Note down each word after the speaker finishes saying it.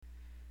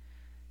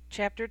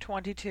Chapter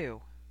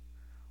 22.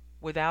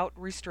 Without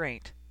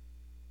Restraint.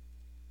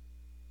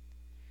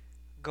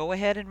 Go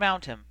ahead and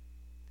mount him.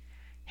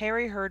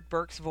 Harry heard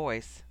Burke's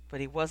voice, but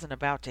he wasn't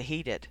about to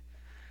heed it.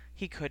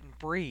 He couldn't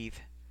breathe.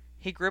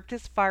 He gripped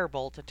his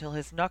firebolt until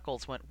his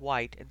knuckles went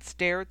white and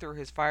stared through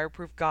his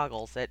fireproof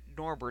goggles at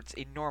Norbert's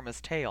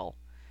enormous tail.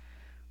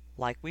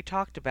 Like we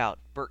talked about,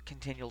 Burke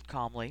continued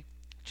calmly.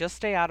 Just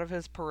stay out of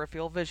his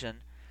peripheral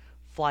vision,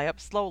 fly up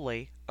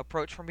slowly,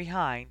 approach from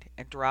behind,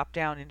 and drop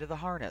down into the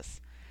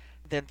harness.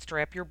 Then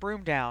strap your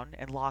broom down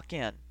and lock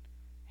in.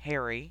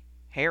 Harry,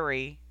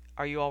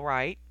 are you all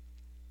right?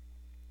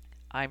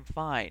 I'm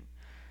fine,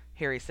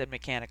 Harry said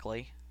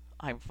mechanically.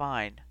 I'm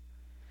fine.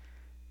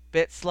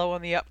 Bit slow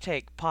on the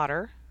uptake,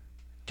 Potter.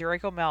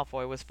 Draco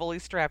Malfoy was fully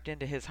strapped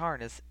into his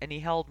harness, and he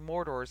held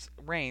Mordor's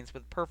reins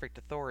with perfect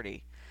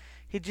authority.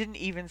 He didn't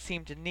even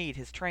seem to need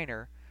his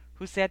trainer,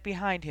 who sat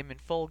behind him in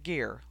full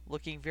gear,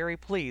 looking very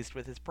pleased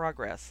with his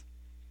progress.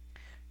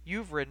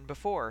 You've ridden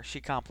before,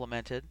 she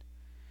complimented.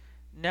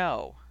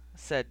 No,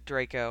 said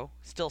Draco,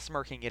 still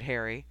smirking at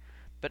Harry,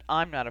 but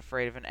I'm not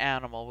afraid of an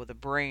animal with a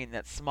brain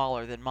that's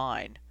smaller than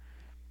mine.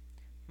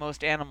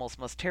 Most animals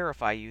must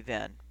terrify you,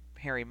 then,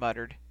 Harry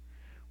muttered.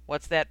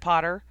 What's that,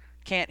 Potter?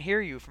 Can't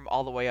hear you from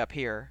all the way up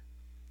here.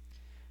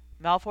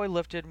 Malfoy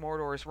lifted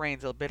Mordor's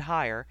reins a bit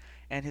higher,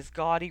 and his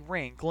gaudy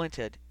ring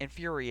glinted,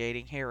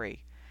 infuriating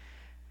Harry.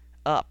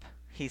 Up,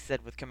 he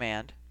said with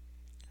command.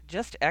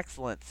 Just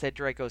excellent, said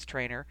Draco's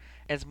trainer,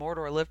 as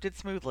Mordor lifted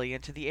smoothly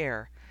into the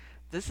air.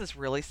 This is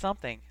really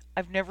something.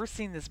 I've never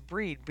seen this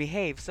breed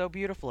behave so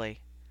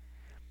beautifully.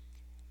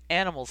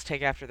 Animals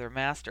take after their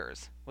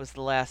masters, was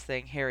the last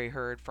thing Harry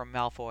heard from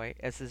Malfoy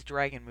as his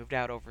dragon moved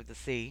out over the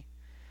sea.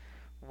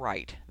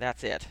 Right,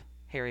 that's it,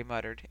 Harry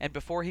muttered, and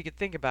before he could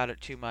think about it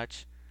too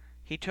much,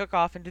 he took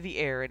off into the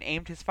air and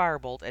aimed his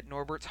firebolt at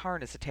Norbert's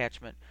harness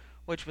attachment,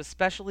 which was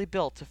specially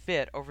built to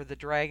fit over the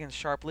dragon's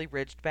sharply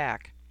ridged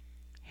back.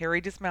 Harry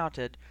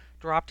dismounted,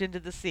 dropped into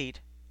the seat,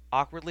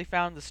 awkwardly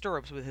found the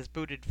stirrups with his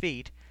booted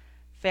feet,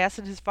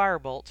 fastened his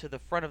firebolt to the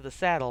front of the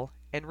saddle,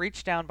 and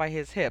reached down by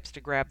his hips to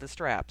grab the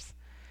straps.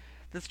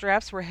 The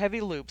straps were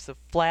heavy loops of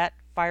flat,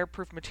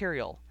 fireproof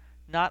material,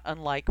 not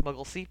unlike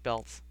Muggle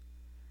seatbelts.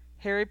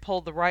 Harry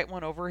pulled the right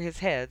one over his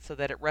head so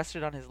that it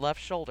rested on his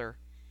left shoulder,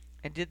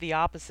 and did the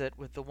opposite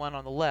with the one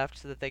on the left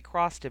so that they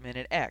crossed him in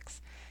an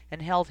X,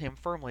 and held him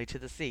firmly to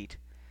the seat.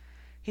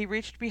 He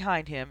reached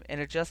behind him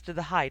and adjusted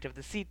the height of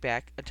the seat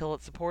back until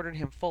it supported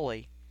him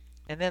fully,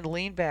 and then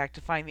leaned back to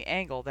find the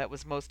angle that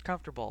was most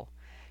comfortable.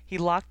 He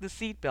locked the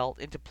seat belt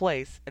into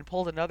place and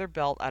pulled another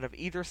belt out of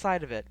either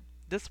side of it,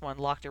 this one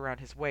locked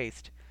around his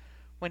waist.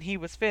 When he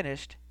was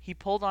finished, he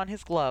pulled on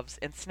his gloves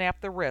and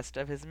snapped the wrist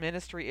of his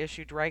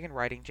ministry-issue dragon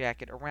riding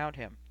jacket around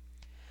him.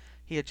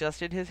 He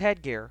adjusted his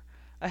headgear,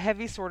 a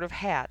heavy sort of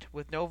hat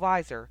with no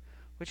visor,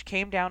 which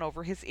came down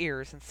over his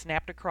ears and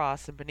snapped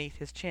across and beneath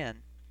his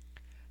chin.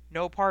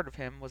 No part of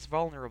him was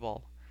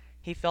vulnerable.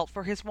 He felt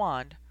for his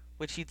wand,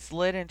 which he'd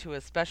slid into a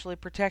specially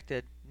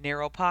protected,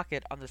 narrow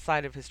pocket on the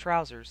side of his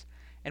trousers,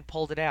 and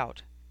pulled it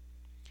out.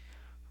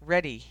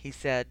 Ready, he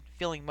said,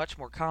 feeling much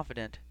more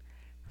confident.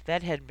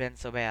 That hadn't been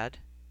so bad.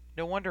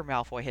 No wonder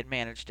Malfoy had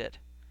managed it.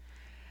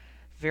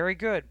 Very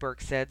good,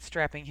 Burke said,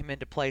 strapping him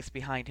into place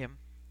behind him.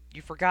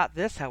 You forgot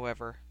this,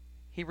 however.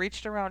 He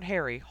reached around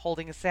Harry,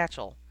 holding a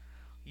satchel.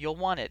 You'll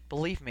want it,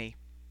 believe me.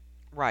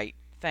 Right,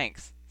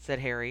 thanks, said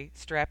Harry,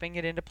 strapping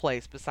it into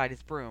place beside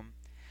his broom.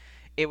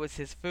 It was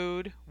his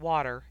food,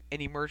 water,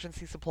 and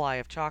emergency supply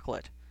of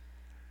chocolate.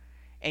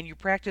 And you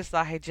practice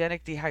the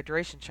hygienic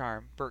dehydration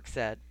charm, Burke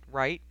said,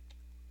 right?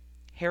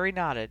 Harry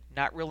nodded,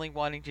 not really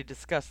wanting to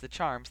discuss the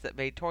charms that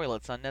made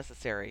toilets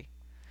unnecessary.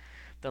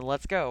 Then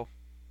let's go.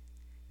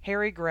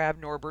 Harry grabbed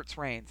Norbert's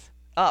reins.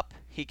 Up,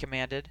 he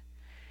commanded.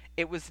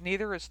 It was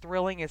neither as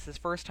thrilling as his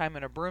first time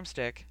on a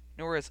broomstick,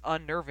 nor as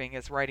unnerving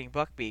as riding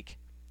Buckbeak.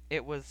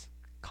 It was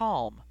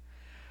calm.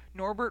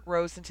 Norbert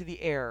rose into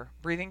the air,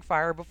 breathing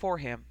fire before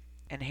him,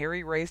 and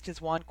Harry raised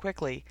his wand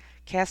quickly,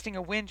 casting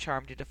a wind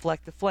charm to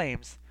deflect the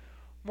flames,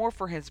 more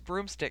for his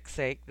broomstick's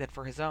sake than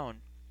for his own.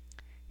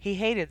 He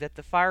hated that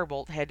the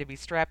firebolt had to be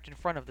strapped in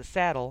front of the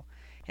saddle,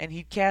 and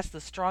he'd cast the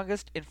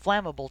strongest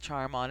inflammable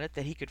charm on it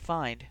that he could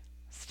find.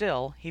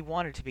 Still, he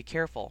wanted to be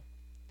careful.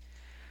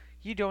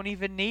 You don't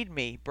even need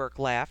me, Burke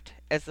laughed,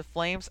 as the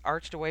flames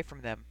arched away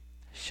from them.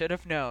 Should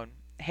have known.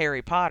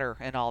 Harry Potter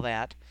and all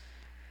that.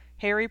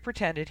 Harry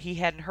pretended he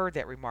hadn't heard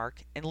that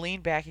remark, and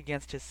leaned back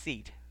against his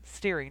seat,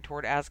 steering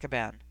toward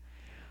Azkaban.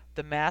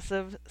 The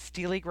massive,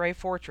 steely-gray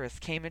fortress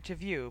came into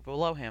view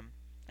below him,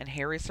 and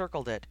Harry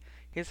circled it,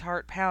 his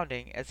heart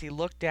pounding as he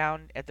looked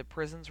down at the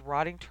prison's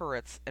rotting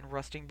turrets and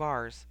rusting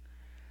bars.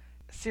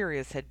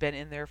 Sirius had been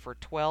in there for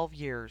 12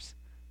 years.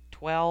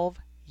 12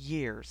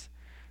 years.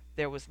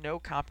 There was no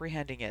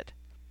comprehending it.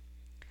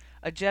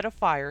 A jet of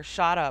fire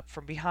shot up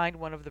from behind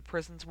one of the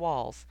prison's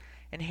walls,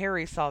 and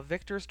Harry saw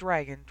Victor's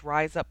dragon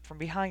rise up from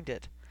behind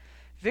it.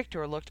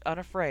 Victor looked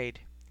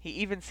unafraid. He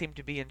even seemed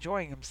to be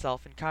enjoying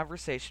himself in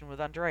conversation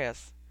with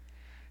Andreas.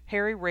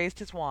 Harry raised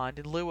his wand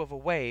in lieu of a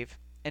wave,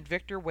 and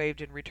Victor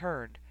waved in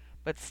return,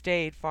 but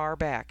stayed far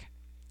back.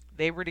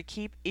 They were to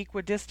keep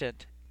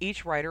equidistant,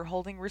 each rider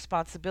holding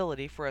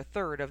responsibility for a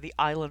third of the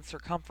island's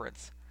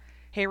circumference.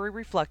 Harry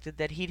reflected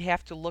that he'd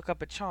have to look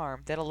up a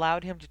charm that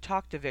allowed him to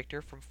talk to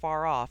Victor from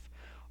far off,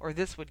 or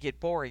this would get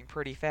boring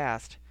pretty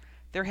fast.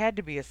 There had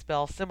to be a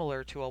spell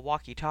similar to a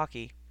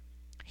walkie-talkie.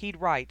 He'd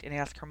write and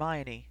ask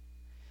Hermione.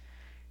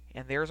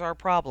 "And there's our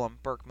problem,"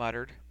 Burke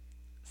muttered.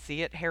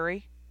 "See it,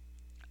 Harry?"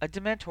 A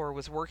Dementor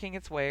was working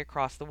its way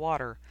across the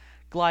water,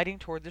 gliding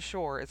toward the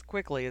shore as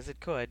quickly as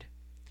it could.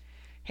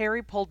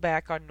 Harry pulled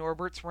back on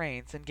Norbert's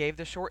reins and gave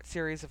the short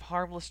series of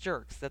harmless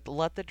jerks that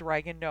let the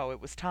dragon know it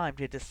was time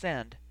to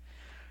descend.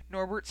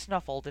 Norbert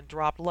snuffled and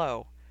dropped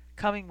low,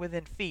 coming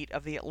within feet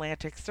of the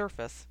Atlantic's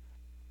surface.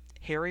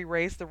 Harry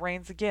raised the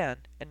reins again,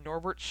 and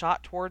Norbert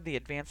shot toward the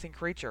advancing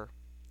creature.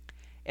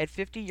 At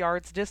 50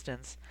 yards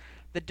distance,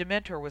 the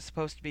Dementor was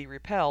supposed to be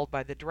repelled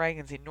by the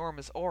dragon's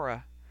enormous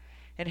aura,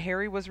 and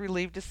Harry was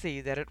relieved to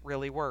see that it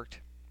really worked.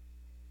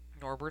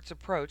 Norbert's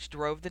approach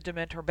drove the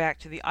Dementor back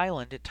to the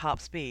island at top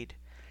speed.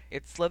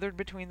 It slithered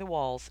between the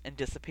walls and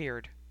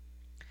disappeared.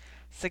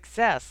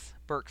 "Success,"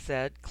 Burke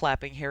said,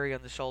 clapping Harry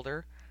on the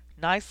shoulder.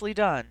 "Nicely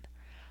done.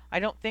 I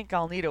don't think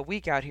I'll need a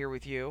week out here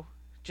with you.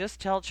 Just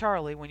tell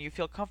Charlie when you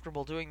feel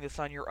comfortable doing this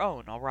on your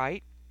own, all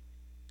right?"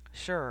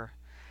 "Sure."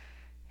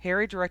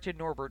 Harry directed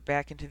Norbert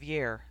back into the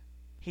air.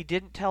 He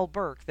didn't tell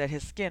Burke that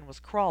his skin was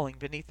crawling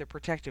beneath the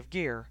protective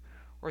gear,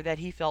 or that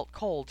he felt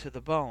cold to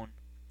the bone.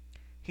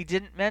 He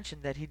didn't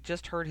mention that he'd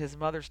just heard his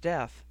mother's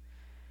death.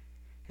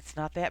 "It's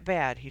not that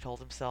bad," he told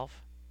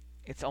himself.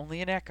 "It's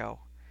only an echo.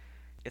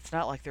 It's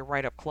not like they're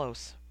right up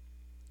close."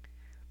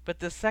 But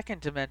the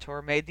second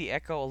Dementor made the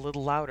echo a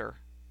little louder,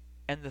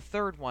 and the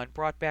third one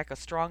brought back a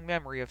strong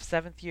memory of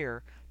 7th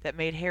year that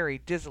made Harry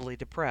dizzily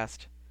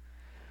depressed.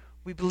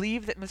 "We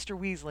believe that Mr.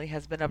 Weasley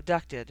has been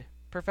abducted,"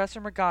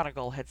 Professor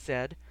McGonagall had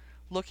said,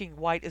 looking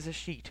white as a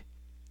sheet.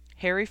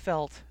 Harry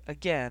felt,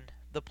 again,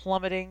 the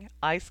plummeting,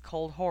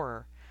 ice-cold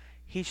horror.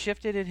 He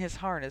shifted in his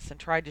harness and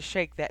tried to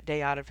shake that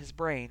day out of his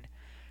brain,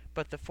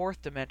 but the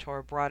fourth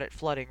Dementor brought it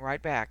flooding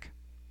right back.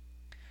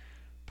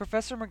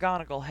 Professor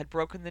McGonagall had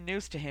broken the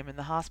news to him in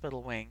the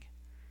hospital wing.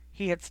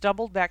 He had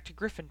stumbled back to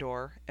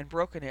Gryffindor and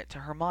broken it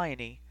to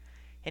Hermione,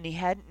 and he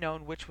hadn't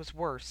known which was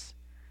worse,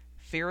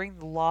 fearing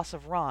the loss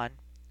of Ron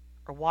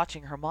or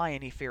watching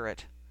Hermione fear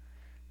it.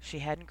 She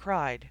hadn't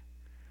cried,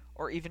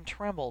 or even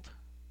trembled.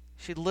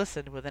 She'd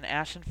listened with an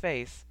ashen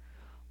face,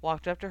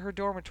 walked up to her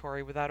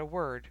dormitory without a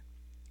word,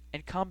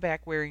 and come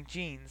back wearing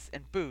jeans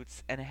and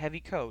boots and a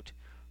heavy coat,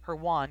 her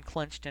wand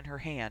clenched in her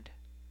hand.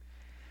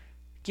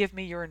 "Give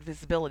me your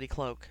invisibility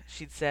cloak,"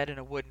 she'd said in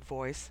a wooden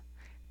voice.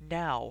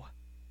 "Now."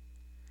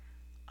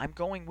 "I'm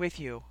going with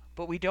you,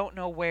 but we don't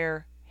know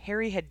where—"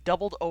 Harry had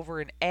doubled over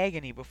in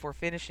agony before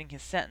finishing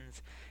his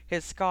sentence,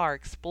 his scar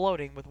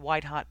exploding with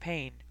white-hot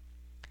pain.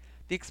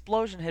 The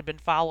explosion had been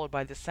followed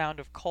by the sound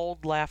of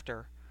cold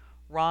laughter,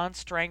 Ron's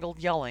strangled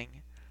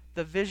yelling,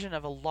 the vision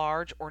of a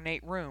large,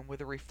 ornate room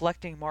with a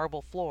reflecting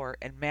marble floor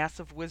and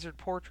massive wizard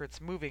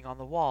portraits moving on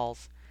the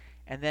walls,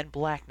 and then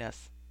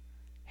blackness.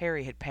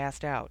 Harry had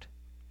passed out.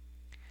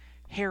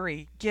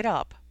 "Harry, get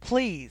up!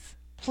 Please!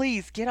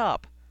 Please get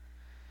up!"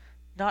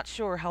 Not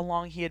sure how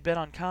long he had been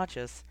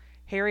unconscious,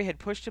 Harry had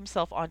pushed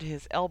himself onto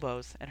his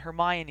elbows, and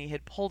Hermione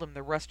had pulled him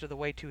the rest of the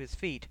way to his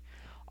feet,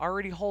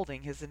 already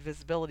holding his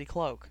invisibility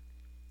cloak.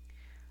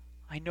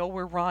 "I know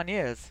where Ron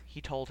is,"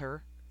 he told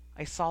her.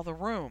 "I saw the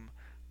room.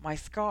 My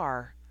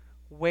scar.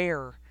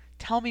 Where?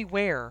 Tell me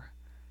where."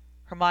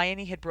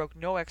 Hermione had broke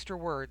no extra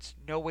words,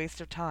 no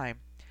waste of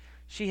time.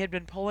 She had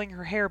been pulling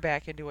her hair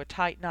back into a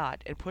tight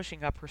knot and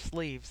pushing up her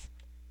sleeves.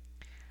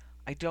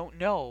 "I don't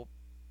know,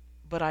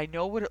 but I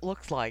know what it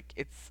looks like.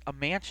 It's a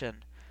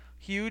mansion.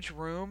 Huge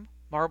room,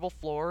 marble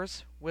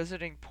floors,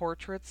 wizarding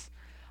portraits.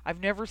 I've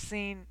never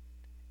seen...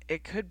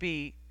 It could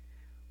be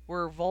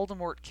where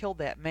Voldemort killed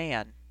that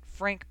man,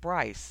 Frank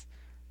Bryce.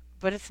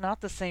 But it's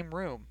not the same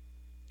room."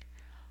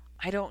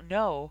 "I don't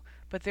know,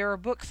 but there are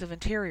books of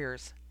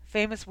interiors.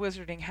 Famous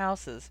wizarding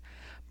houses.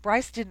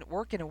 Bryce didn't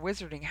work in a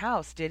wizarding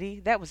house, did he?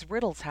 That was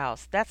Riddle's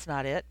house. That's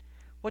not it.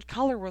 What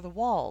color were the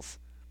walls?"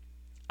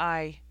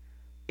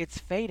 It's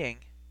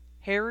fading."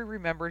 Harry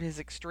remembered his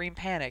extreme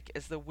panic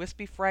as the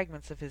wispy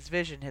fragments of his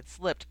vision had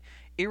slipped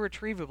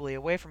irretrievably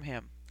away from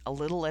him, a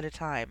little at a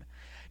time.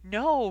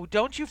 "No,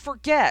 don't you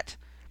forget!"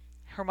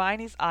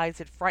 Hermione's eyes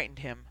had frightened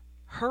him.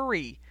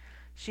 "Hurry!"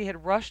 She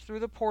had rushed through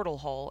the portal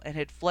hole and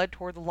had fled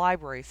toward the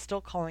library, still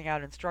calling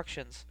out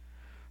instructions.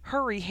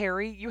 "Hurry,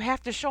 Harry! You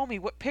have to show me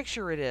what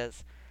picture it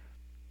is!"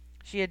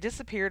 She had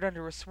disappeared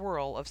under a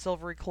swirl of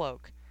silvery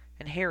cloak,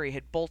 and Harry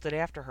had bolted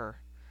after her.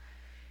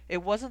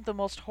 It wasn't the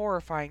most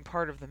horrifying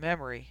part of the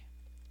memory,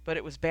 but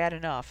it was bad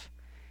enough,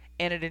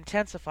 and it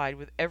intensified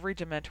with every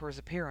Dementor's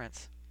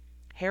appearance.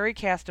 Harry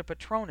cast a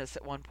Patronus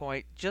at one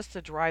point, just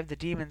to drive the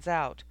demons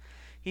out.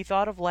 He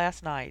thought of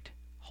last night,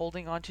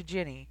 holding on to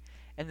Ginny,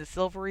 and the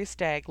silvery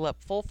stag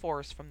leapt full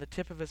force from the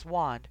tip of his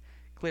wand,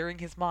 clearing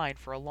his mind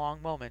for a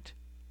long moment.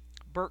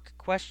 Burke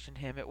questioned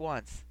him at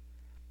once.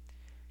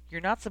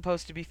 "You're not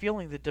supposed to be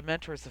feeling the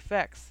Dementor's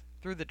effects.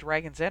 Through the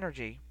dragon's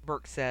energy,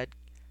 Burke said,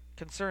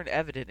 concern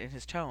evident in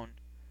his tone.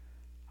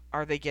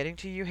 Are they getting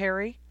to you,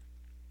 Harry?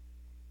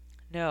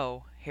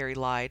 No, Harry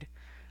lied.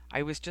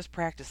 I was just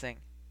practicing.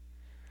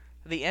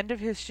 The end of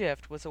his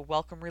shift was a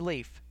welcome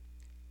relief.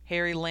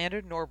 Harry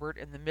landed Norbert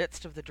in the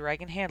midst of the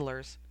dragon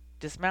handlers,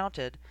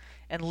 dismounted,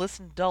 and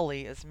listened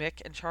dully as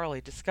Mick and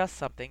Charlie discussed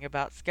something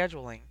about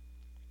scheduling.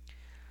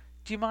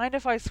 Do you mind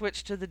if I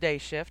switch to the day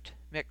shift?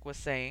 Mick was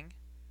saying.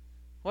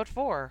 What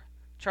for?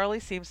 Charlie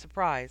seemed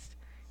surprised.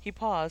 He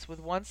paused with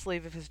one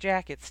sleeve of his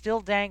jacket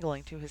still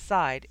dangling to his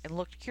side and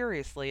looked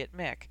curiously at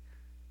Mick.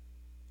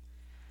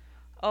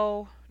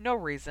 Oh, no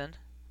reason,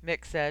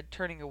 Mick said,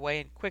 turning away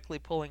and quickly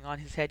pulling on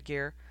his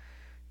headgear.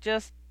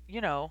 Just,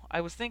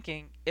 I was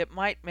thinking it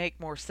might make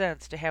more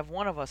sense to have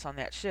one of us on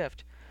that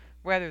shift,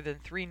 rather than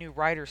 3 new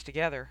riders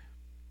together.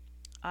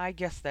 I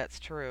guess that's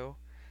true.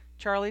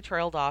 Charlie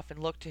trailed off and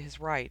looked to his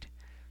right.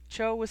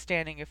 Cho was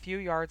standing a few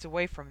yards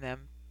away from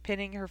them,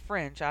 pinning her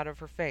fringe out of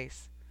her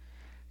face.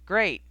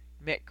 Great,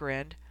 Mick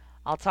grinned.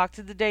 I'll talk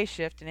to the day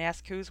shift and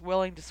ask who's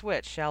willing to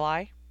switch, shall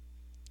I?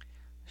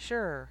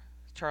 Sure,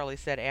 Charlie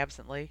said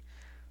absently.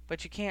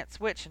 But you can't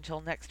switch until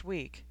next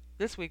week.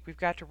 This week we've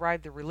got to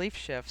ride the relief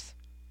shifts.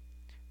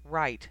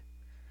 Right.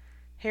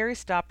 Harry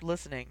stopped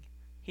listening.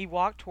 He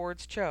walked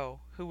towards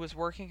Cho, who was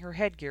working her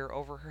headgear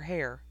over her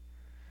hair.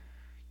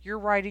 You're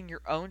riding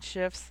your own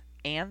shifts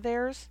and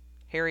theirs?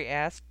 Harry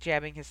asked,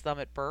 jabbing his thumb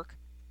at Burke.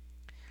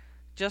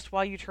 Just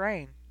while you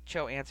train,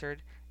 Cho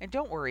answered. And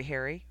don't worry,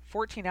 Harry.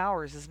 14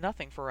 hours is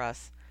nothing for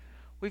us.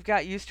 We've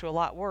got used to a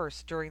lot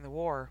worse during the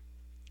war.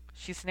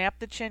 She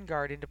snapped the chin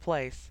guard into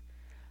place.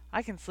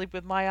 I can sleep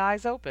with my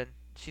eyes open,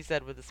 she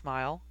said with a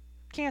smile.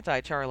 Can't I,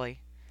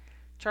 Charlie?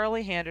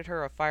 Charlie handed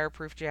her a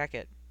fireproof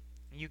jacket.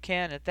 You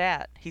can at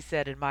that, he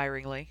said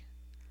admiringly.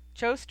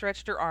 Cho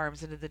stretched her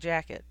arms into the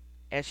jacket.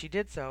 As she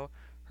did so,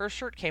 her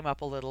shirt came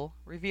up a little,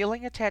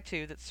 revealing a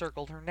tattoo that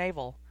circled her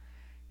navel.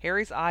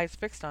 Harry's eyes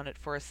fixed on it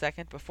for a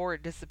second before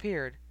it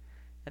disappeared,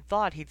 and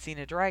thought he'd seen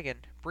a dragon,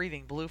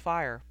 breathing blue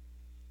fire.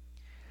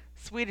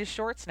 Swedish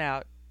short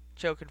snout,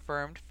 Cho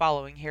confirmed,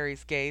 following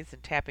Harry's gaze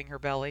and tapping her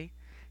belly.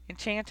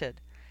 Enchanted.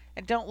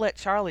 And don't let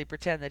Charlie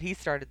pretend that he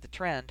started the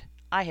trend.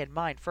 I had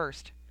mine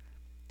first.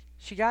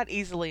 She got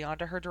easily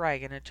onto her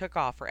dragon and took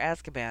off for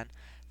Azkaban,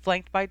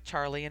 flanked by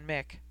Charlie and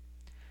Mick.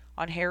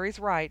 On Harry's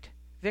right,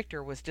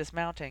 Victor was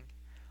dismounting.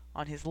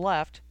 On his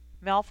left,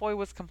 Malfoy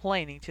was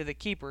complaining to the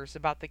keepers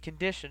about the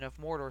condition of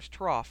Mordor's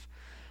trough.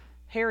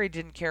 Harry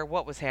didn't care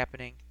what was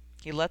happening.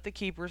 He let the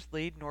keepers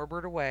lead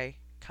Norbert away,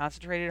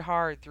 concentrated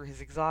hard through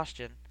his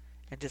exhaustion,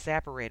 and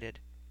disapparated.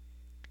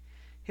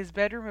 His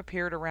bedroom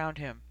appeared around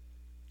him.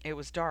 It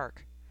was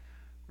dark.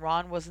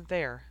 Ron wasn't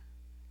there.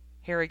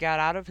 Harry got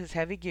out of his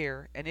heavy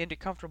gear and into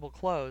comfortable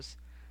clothes,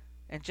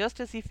 and just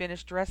as he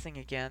finished dressing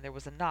again, there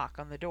was a knock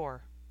on the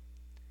door.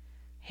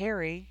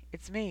 Harry,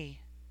 it's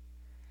me.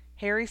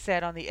 Harry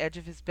sat on the edge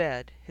of his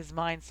bed, his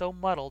mind so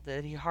muddled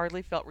that he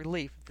hardly felt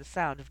relief at the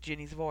sound of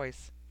Ginny's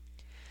voice.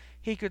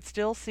 He could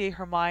still see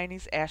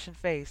Hermione's ashen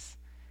face,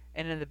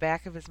 and in the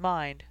back of his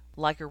mind,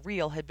 like a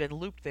reel had been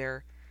looped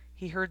there,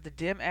 he heard the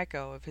dim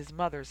echo of his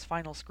mother's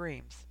final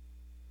screams.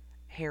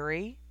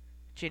 Harry?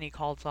 Ginny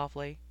called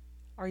softly.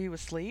 Are you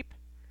asleep?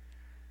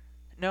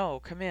 No,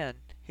 come in,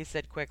 he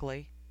said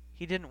quickly.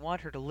 He didn't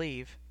want her to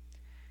leave.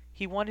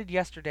 He wanted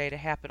yesterday to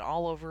happen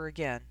all over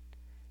again,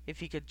 if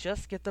he could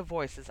just get the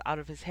voices out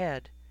of his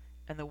head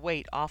and the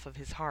weight off of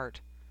his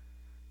heart.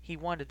 He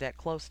wanted that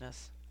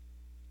closeness.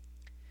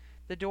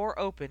 The door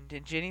opened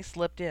and Ginny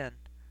slipped in.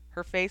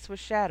 Her face was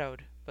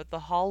shadowed, but the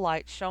hall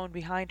light shone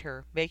behind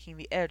her, making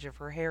the edge of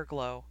her hair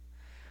glow.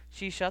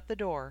 She shut the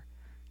door,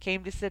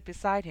 came to sit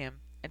beside him,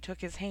 and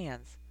took his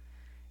hands.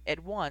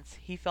 At once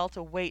he felt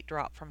a weight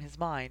drop from his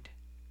mind.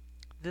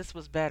 This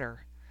was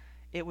better.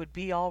 It would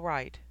be all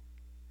right.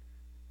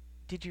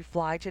 Did you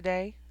fly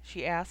today?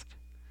 She asked.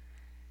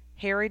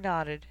 Harry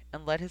nodded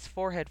and let his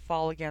forehead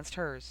fall against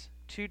hers,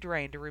 too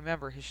drained to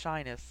remember his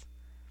shyness.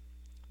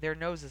 Their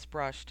noses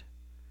brushed.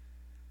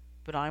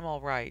 But I'm all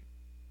right,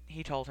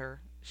 he told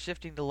her,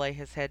 shifting to lay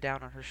his head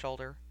down on her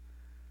shoulder.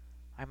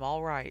 I'm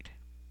all right.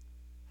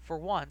 For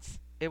once,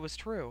 it was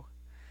true.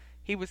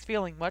 He was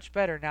feeling much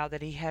better now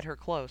that he had her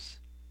close.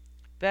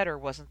 Better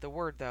wasn't the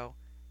word, though.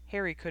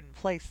 Harry couldn't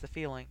place the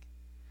feeling.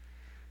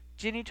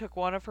 Ginny took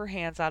one of her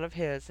hands out of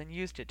his and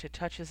used it to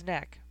touch his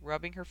neck,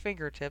 rubbing her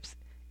fingertips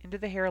into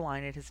the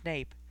hairline at his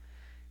nape.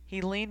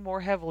 He leaned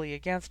more heavily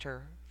against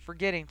her,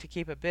 forgetting to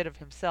keep a bit of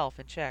himself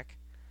in check.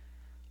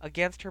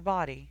 Against her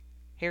body,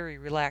 Harry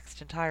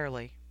relaxed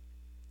entirely.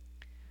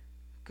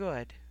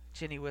 Good,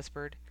 Ginny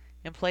whispered,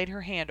 and played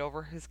her hand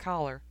over his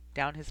collar,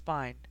 down his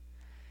spine.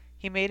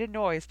 He made a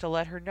noise to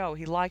let her know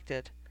he liked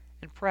it,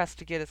 and pressed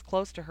to get as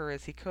close to her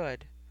as he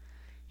could.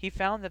 He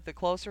found that the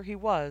closer he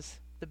was,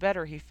 the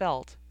better he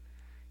felt.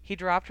 He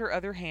dropped her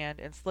other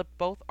hand and slipped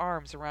both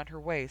arms around her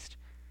waist,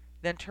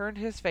 then turned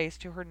his face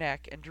to her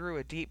neck and drew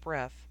a deep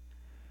breath.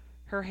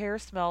 Her hair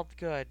smelled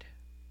good,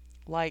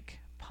 like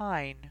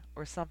pine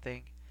or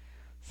something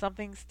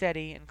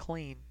steady and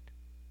clean.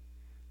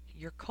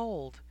 You're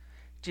cold,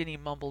 Ginny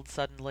mumbled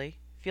suddenly,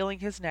 feeling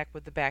his neck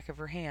with the back of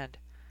her hand.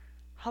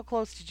 "How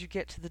close did you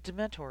get to the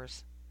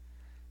Dementors?"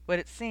 But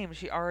it seemed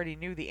she already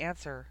knew the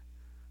answer.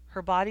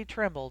 Her body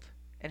trembled,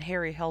 and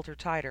Harry held her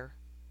tighter.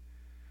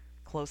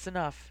 "Close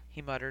enough,"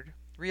 he muttered,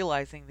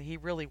 realizing that he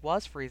really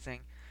was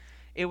freezing.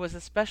 It was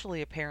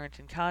especially apparent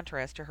in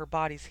contrast to her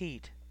body's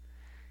heat.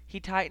 He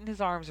tightened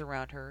his arms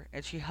around her,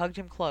 and she hugged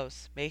him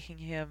close, making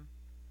him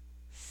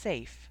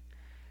safe.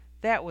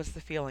 That was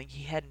the feeling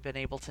he hadn't been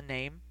able to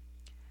name.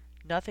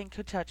 Nothing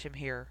could touch him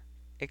here,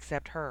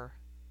 except her.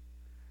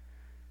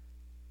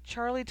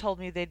 "Charlie told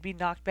me they'd be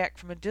knocked back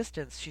from a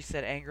distance," she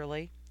said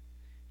angrily.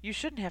 "You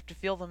shouldn't have to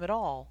feel them at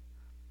all."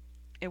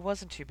 "It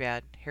wasn't too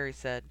bad," Harry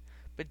said,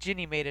 but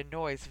Ginny made a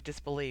noise of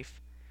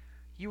disbelief.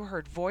 "You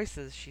heard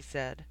voices," she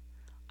said.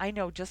 "I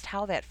know just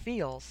how that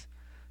feels.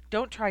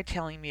 Don't try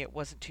telling me it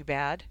wasn't too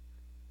bad."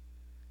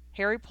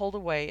 Harry pulled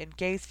away and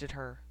gazed at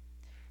her.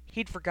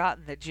 He'd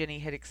forgotten that Ginny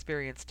had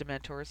experienced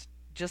Dementors,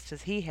 just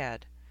as he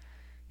had.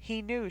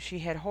 He knew she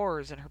had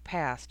horrors in her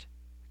past,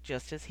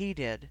 just as he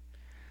did.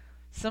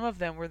 Some of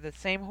them were the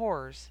same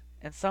horrors,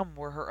 and some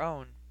were her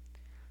own.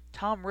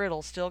 Tom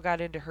Riddle still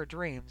got into her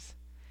dreams,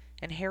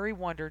 and Harry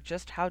wondered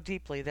just how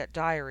deeply that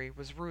diary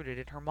was rooted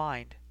in her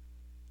mind.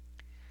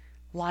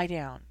 "Lie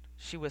down,"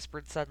 she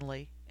whispered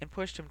suddenly, and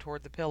pushed him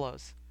toward the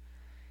pillows.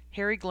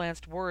 Harry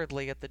glanced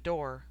worriedly at the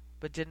door,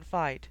 but didn't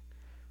fight.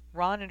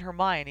 Ron and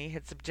Hermione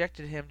had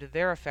subjected him to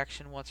their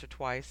affection once or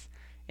twice,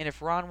 and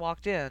if Ron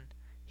walked in,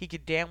 he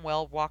could damn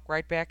well walk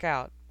right back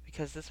out,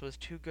 because this was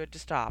too good to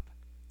stop.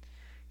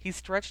 He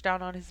stretched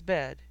out on his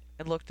bed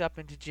and looked up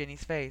into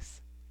Ginny's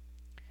face.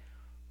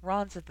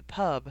 "Ron's at the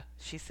pub,"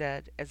 she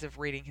said, as if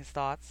reading his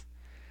thoughts.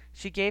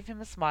 She gave him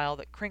a smile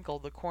that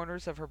crinkled the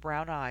corners of her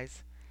brown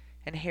eyes,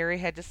 and Harry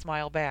had to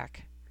smile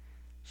back.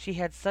 She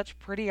had such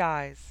pretty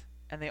eyes,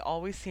 and they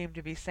always seemed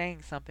to be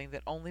saying something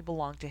that only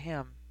belonged to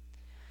him.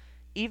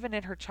 Even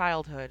in her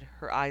childhood,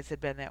 her eyes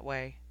had been that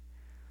way.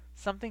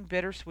 Something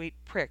bittersweet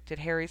pricked at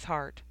Harry's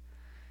heart.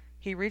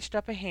 He reached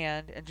up a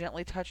hand and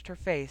gently touched her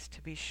face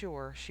to be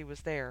sure she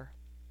was there.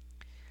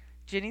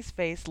 Ginny's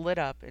face lit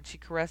up, and she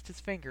caressed his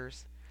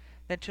fingers,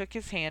 then took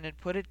his hand and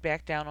put it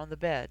back down on the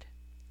bed.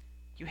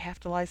 "You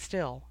have to lie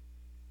still."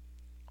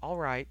 "All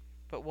right,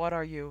 but what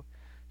are you—"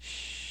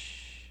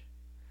 "Shh."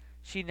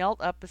 She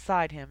knelt up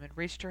beside him and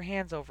reached her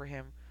hands over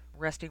him,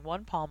 resting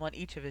one palm on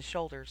each of his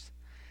shoulders.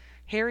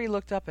 Harry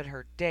looked up at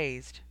her,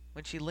 dazed.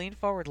 When she leaned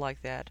forward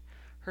like that,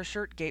 her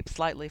shirt gaped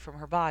slightly from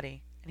her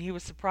body, and he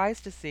was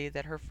surprised to see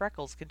that her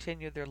freckles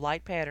continued their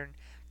light pattern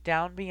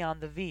down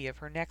beyond the V of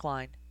her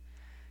neckline.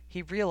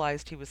 He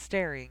realized he was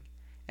staring,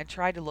 and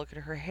tried to look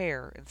at her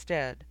hair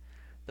instead,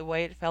 the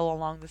way it fell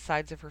along the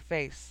sides of her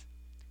face.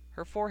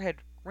 Her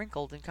forehead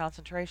wrinkled in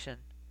concentration.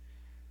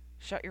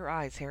 "Shut your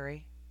eyes,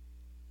 Harry."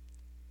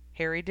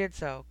 Harry did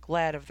so,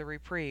 glad of the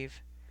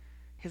reprieve.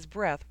 His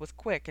breath was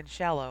quick and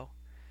shallow.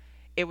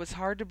 It was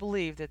hard to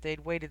believe that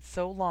they'd waited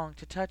so long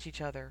to touch each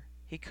other.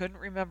 He couldn't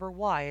remember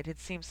why it had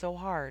seemed so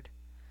hard.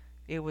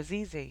 It was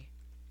easy.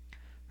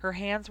 Her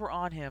hands were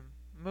on him,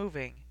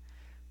 moving.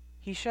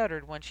 He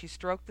shuddered when she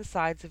stroked the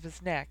sides of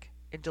his neck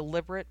in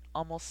deliberate,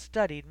 almost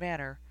studied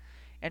manner,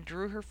 and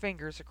drew her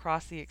fingers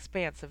across the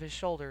expanse of his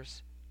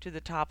shoulders to the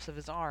tops of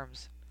his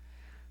arms.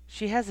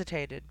 She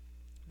hesitated,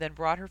 then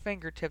brought her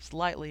fingertips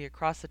lightly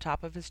across the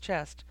top of his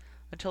chest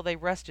until they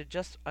rested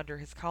just under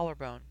his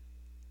collarbone.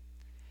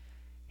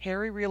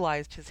 Harry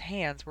realized his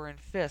hands were in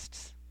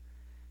fists.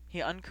 He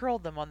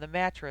uncurled them on the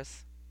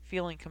mattress,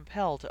 feeling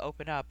compelled to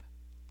open up.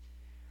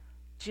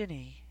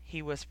 "Ginny,"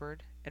 he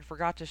whispered, and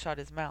forgot to shut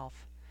his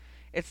mouth.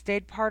 It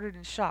stayed parted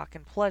in shock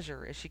and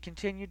pleasure as she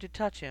continued to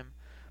touch him,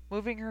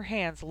 moving her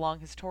hands along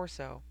his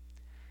torso.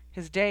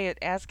 His day at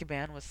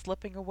Azkaban was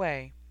slipping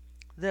away.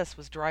 This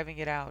was driving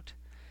it out.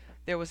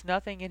 There was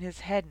nothing in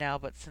his head now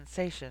but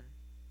sensation,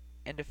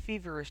 and a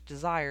feverish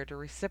desire to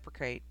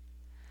reciprocate.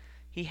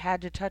 He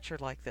had to touch her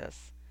like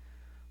this.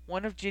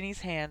 One of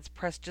Ginny's hands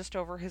pressed just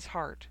over his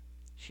heart.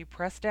 She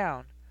pressed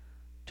down,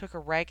 took a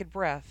ragged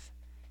breath,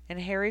 and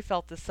Harry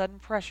felt the sudden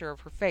pressure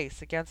of her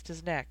face against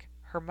his neck,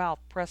 her mouth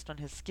pressed on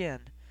his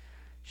skin.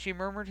 She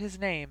murmured his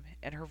name,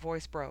 and her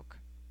voice broke.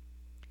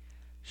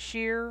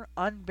 Sheer,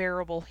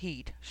 unbearable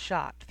heat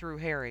shot through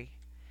Harry.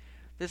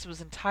 This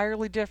was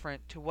entirely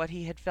different to what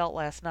he had felt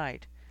last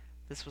night.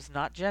 This was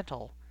not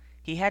gentle.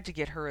 He had to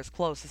get her as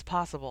close as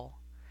possible.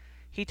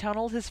 He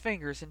tunneled his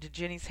fingers into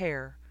Ginny's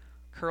hair,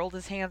 curled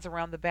his hands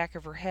around the back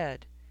of her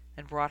head,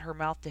 and brought her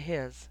mouth to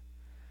his.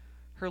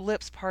 Her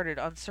lips parted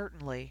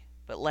uncertainly,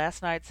 but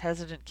last night's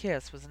hesitant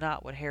kiss was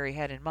not what Harry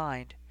had in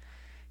mind.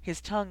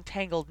 His tongue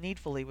tangled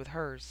needfully with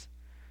hers.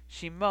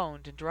 She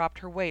moaned and dropped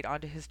her weight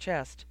onto his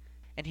chest,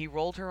 and he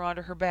rolled her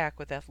onto her back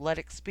with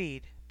athletic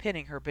speed,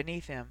 pinning her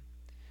beneath him.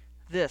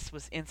 This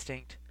was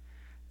instinct.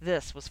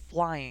 This was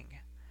flying.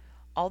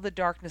 All the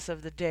darkness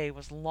of the day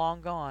was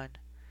long gone.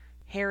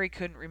 Harry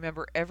couldn't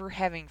remember ever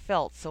having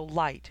felt so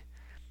light.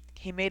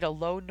 He made a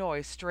low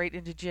noise straight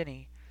into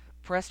Ginny,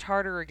 pressed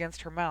harder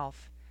against her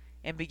mouth,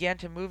 and began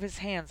to move his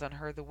hands on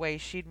her the way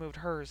she'd moved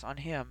hers on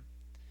him.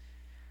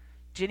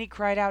 Ginny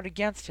cried out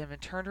against him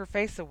and turned her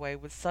face away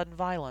with sudden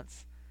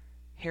violence.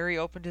 Harry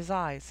opened his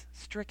eyes,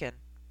 stricken.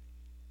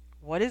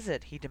 "What is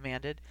it?" he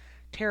demanded,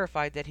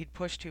 terrified that he'd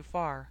pushed too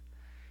far.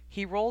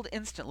 He rolled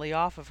instantly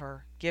off of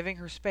her, giving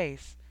her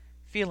space,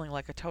 feeling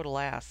like a total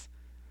ass.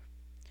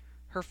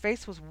 Her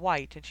face was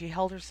white, and she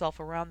held herself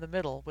around the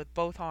middle with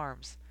both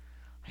arms.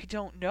 "I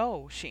don't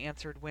know," she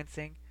answered,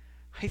 wincing.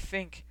 "I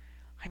think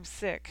I'm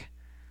sick."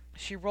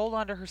 She rolled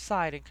onto her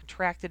side and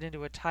contracted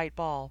into a tight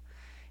ball,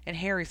 and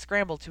Harry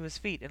scrambled to his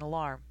feet in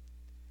alarm.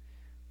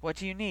 "What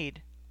do you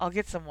need? I'll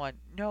get someone."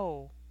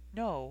 "No,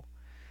 no."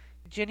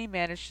 Ginny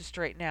managed to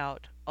straighten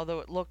out, although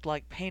it looked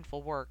like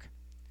painful work.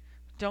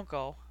 "Don't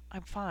go.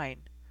 I'm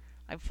fine.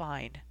 I'm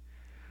fine."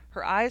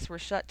 Her eyes were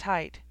shut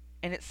tight,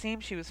 and it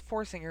seemed she was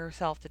forcing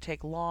herself to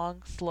take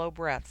long, slow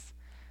breaths.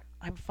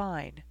 "I'm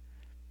fine."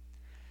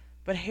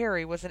 But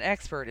Harry was an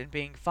expert in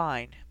being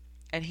fine,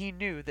 and he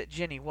knew that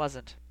Ginny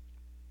wasn't.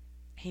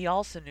 He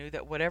also knew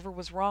that whatever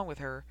was wrong with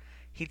her,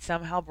 he'd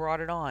somehow brought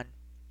it on.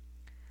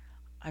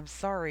 "I'm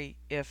sorry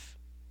if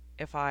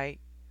I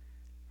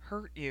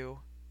hurt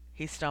you,"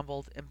 he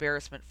stumbled,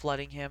 embarrassment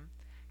flooding him.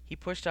 He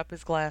pushed up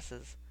his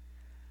glasses.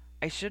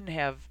 "I shouldn't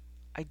have.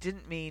 I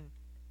didn't mean.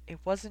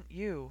 It wasn't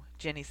you,"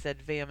 Ginny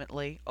said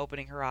vehemently,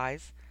 opening her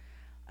eyes.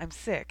 "I'm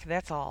sick,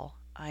 that's all.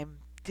 I'm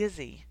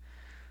dizzy."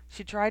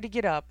 She tried to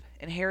get up,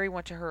 and Harry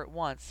went to her at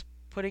once,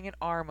 putting an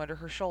arm under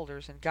her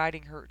shoulders and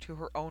guiding her to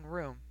her own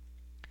room.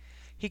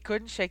 He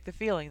couldn't shake the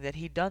feeling that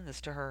he'd done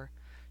this to her.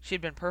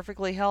 She'd been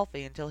perfectly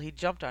healthy until he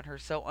jumped on her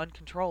so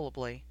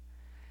uncontrollably.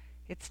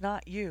 "It's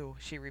not you,"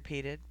 she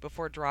repeated,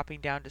 before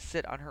dropping down to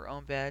sit on her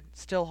own bed,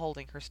 still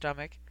holding her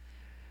stomach.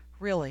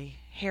 "Really,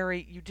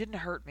 Harry, you didn't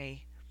hurt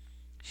me,"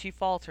 she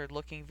faltered,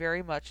 looking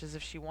very much as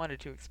if she wanted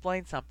to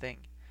explain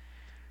something.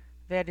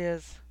 "That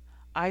is,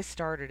 I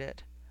started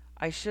it.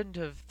 I shouldn't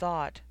have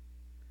thought.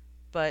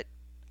 But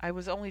I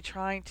was only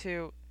trying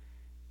to.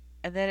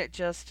 And then it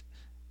just.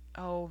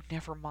 Oh,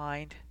 never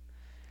mind."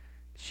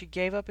 She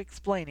gave up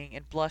explaining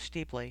and blushed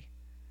deeply.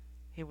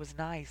 "It was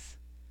nice."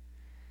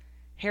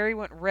 Harry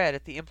went red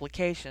at the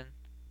implication,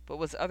 but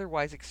was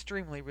otherwise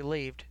extremely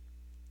relieved.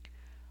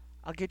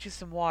 "I'll get you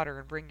some water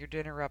and bring your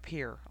dinner up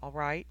here, all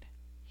right?"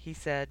 he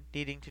said,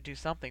 needing to do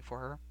something for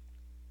her.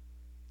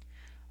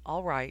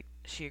 "All right,"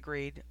 she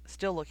agreed,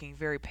 still looking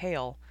very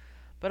pale,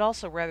 but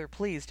also rather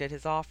pleased at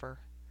his offer.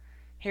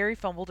 Harry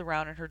fumbled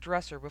around in her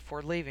dresser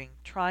before leaving,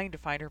 trying to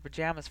find her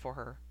pajamas for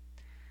her.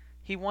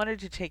 He wanted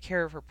to take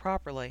care of her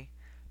properly,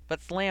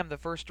 but slammed the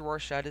first drawer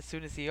shut as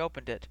soon as he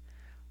opened it.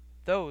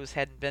 Those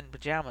hadn't been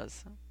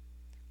pajamas.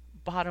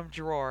 "Bottom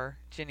drawer,"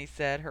 Ginny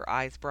said, her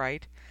eyes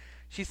bright.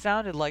 She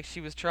sounded like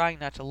she was trying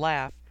not to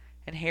laugh,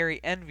 and Harry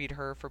envied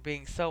her for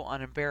being so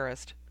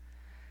unembarrassed.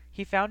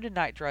 He found a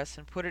nightdress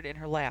and put it in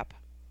her lap.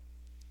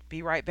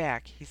 "Be right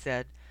back," he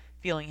said,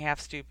 feeling half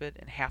stupid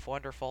and half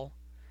wonderful.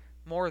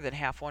 More than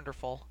half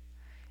wonderful.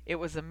 It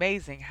was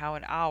amazing how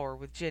an hour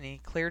with Ginny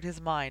cleared his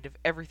mind of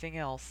everything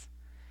else.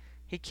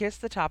 He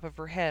kissed the top of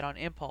her head on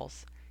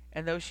impulse,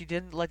 and though she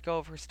didn't let go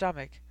of her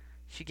stomach,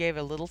 she gave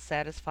a little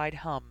satisfied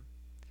hum.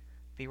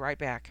 "Be right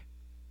back."